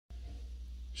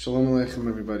Shalom Aleichem,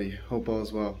 everybody. Hope all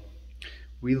is well.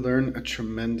 We learn a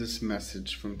tremendous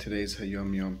message from today's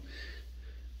Hayom Yom.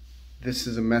 This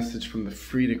is a message from the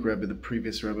Friedrich Rebbe, the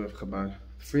previous Rebbe of Chabad.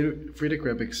 Friedrich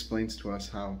Rebbe explains to us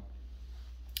how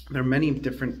there are many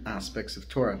different aspects of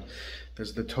Torah.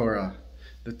 There's the Torah,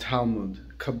 the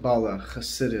Talmud, Kabbalah,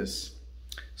 Hasidus,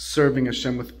 serving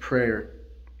Hashem with prayer,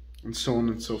 and so on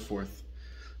and so forth.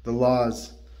 The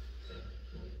laws.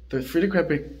 The Friedrich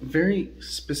Rebbe very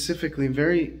specifically,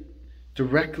 very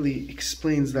directly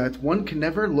explains that one can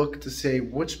never look to say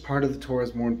which part of the Torah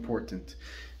is more important.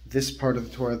 This part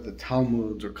of the Torah, the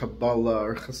Talmud, or Kabbalah,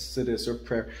 or Hasidus, or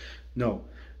prayer. No.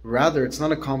 Rather, it's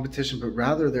not a competition, but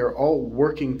rather they're all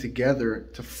working together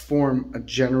to form a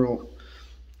general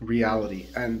reality.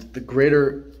 And the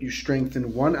greater you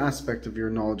strengthen one aspect of your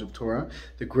knowledge of Torah,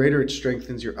 the greater it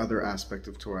strengthens your other aspect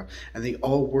of Torah. And they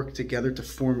all work together to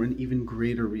form an even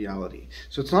greater reality.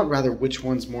 So it's not rather which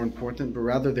one's more important, but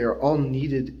rather they are all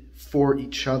needed for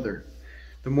each other.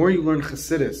 The more you learn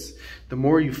Hasidus, the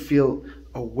more you feel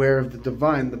aware of the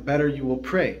divine, the better you will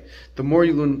pray. The more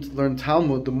you learn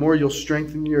Talmud, the more you'll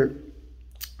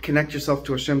connect yourself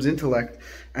to Hashem's intellect,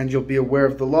 and you'll be aware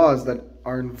of the laws that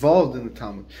are involved in the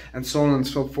Talmud, and so on and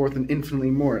so forth, and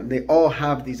infinitely more. And they all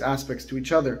have these aspects to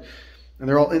each other, and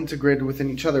they're all integrated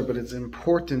within each other, but it's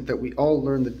important that we all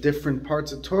learn the different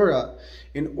parts of Torah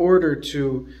in order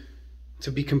to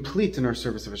be complete in our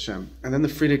service of Hashem. And then the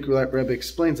Friedrich Rebbe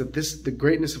explains that the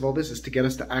greatness of all this is to get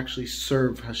us to actually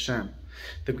serve Hashem.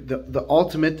 The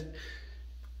ultimate,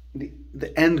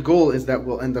 the end goal is that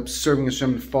we'll end up serving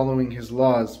Hashem and following His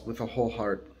laws with a whole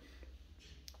heart.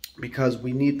 Because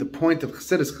we need the point of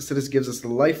Hasidus. Hasidus gives us the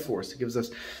life force. It gives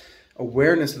us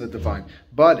awareness of the divine.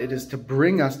 But it is to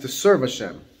bring us to serve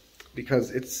Hashem.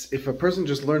 Because if a person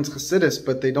just learns Hasidus,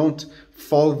 but they don't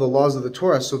follow the laws of the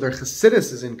Torah, so their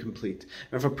Hasidus is incomplete.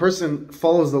 And if a person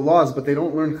follows the laws, but they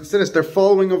don't learn Hasidus, their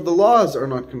following of the laws are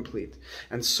not complete.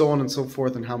 And so on and so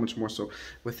forth, and how much more so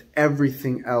with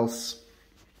everything else.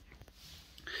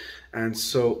 And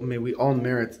so may we all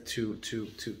merit to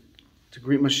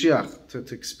greet Mashiach,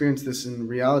 to experience this in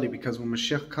reality, because when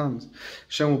Mashiach comes,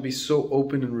 Hashem will be so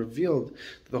open and revealed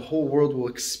that the whole world will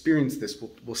experience this,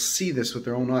 will see this with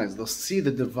their own eyes. They'll see the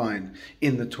divine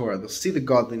in the Torah. They'll see the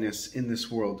godliness in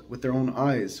this world with their own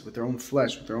eyes, with their own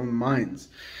flesh, with their own minds.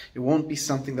 It won't be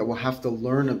something that we'll have to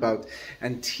learn about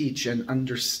and teach and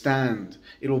understand.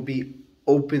 It will be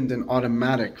opened and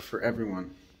automatic for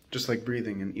everyone, just like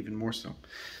breathing, and even more so.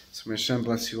 So may Hashem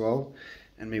bless you all.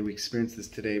 And may we experience this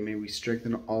today. May we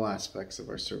strengthen all aspects of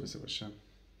our service of Hashem.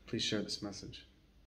 Please share this message.